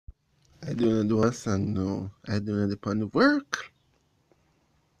I don't do a song now. I don't depend on the work.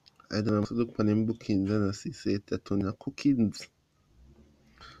 I don't have to look on them bookings and I see say that on the cookings.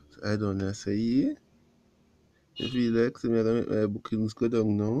 So I don't know say yeah. If you like to me, I make my bookings go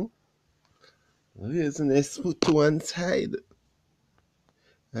down now. Laziness put to one side.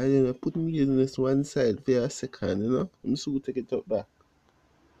 I don't know, put laziness one side for a second, you know. I'm so take it up back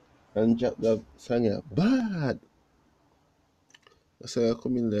and drop that song here. Bad. So I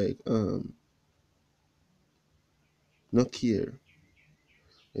come in like no care.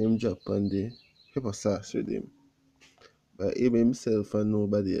 Him drop on the pepper sauce with him. But him himself and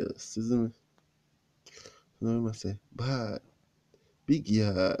nobody else. Isn't it? So now he must say, bad, big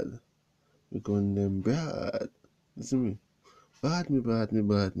yard. We going them bad. Listen me. Bad me bad me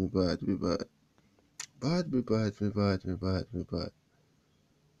bad me bad me bad. Bad me bad me bad me bad me bad.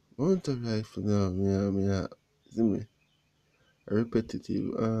 Want a rifle now, me. Listen me. A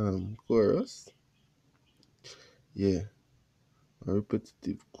repetitive chorus. Yeah. A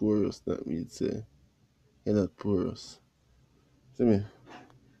repetitive chorus that means say you're not porous. See me? You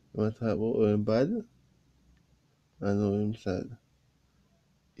want to talk about him bad? I know him sad.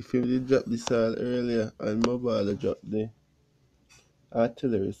 If you did drop this all earlier and mobile drop the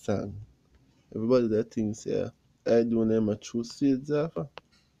artillery song, everybody that thinks yeah, I do name a true seeds offer.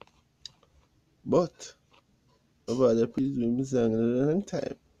 But nobody please with me song in a long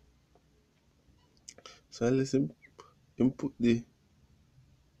time. So unless him put the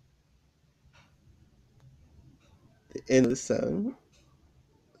end of the song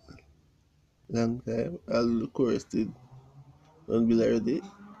long time, all the chorus did don't be like it.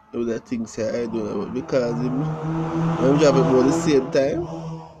 All that things say I do know but because him drop it about the same time,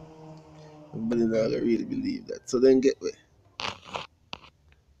 everybody not gonna really believe that. So then get way,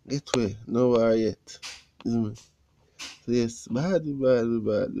 no war yet. Isn't it? So yes, bad.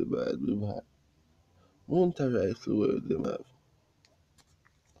 Won't a rifle where them have.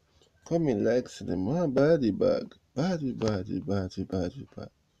 Come in like say them one body bag. Bad.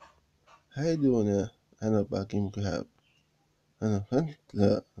 Aidonia and a bag him grab. And a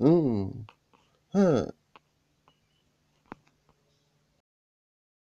hunt.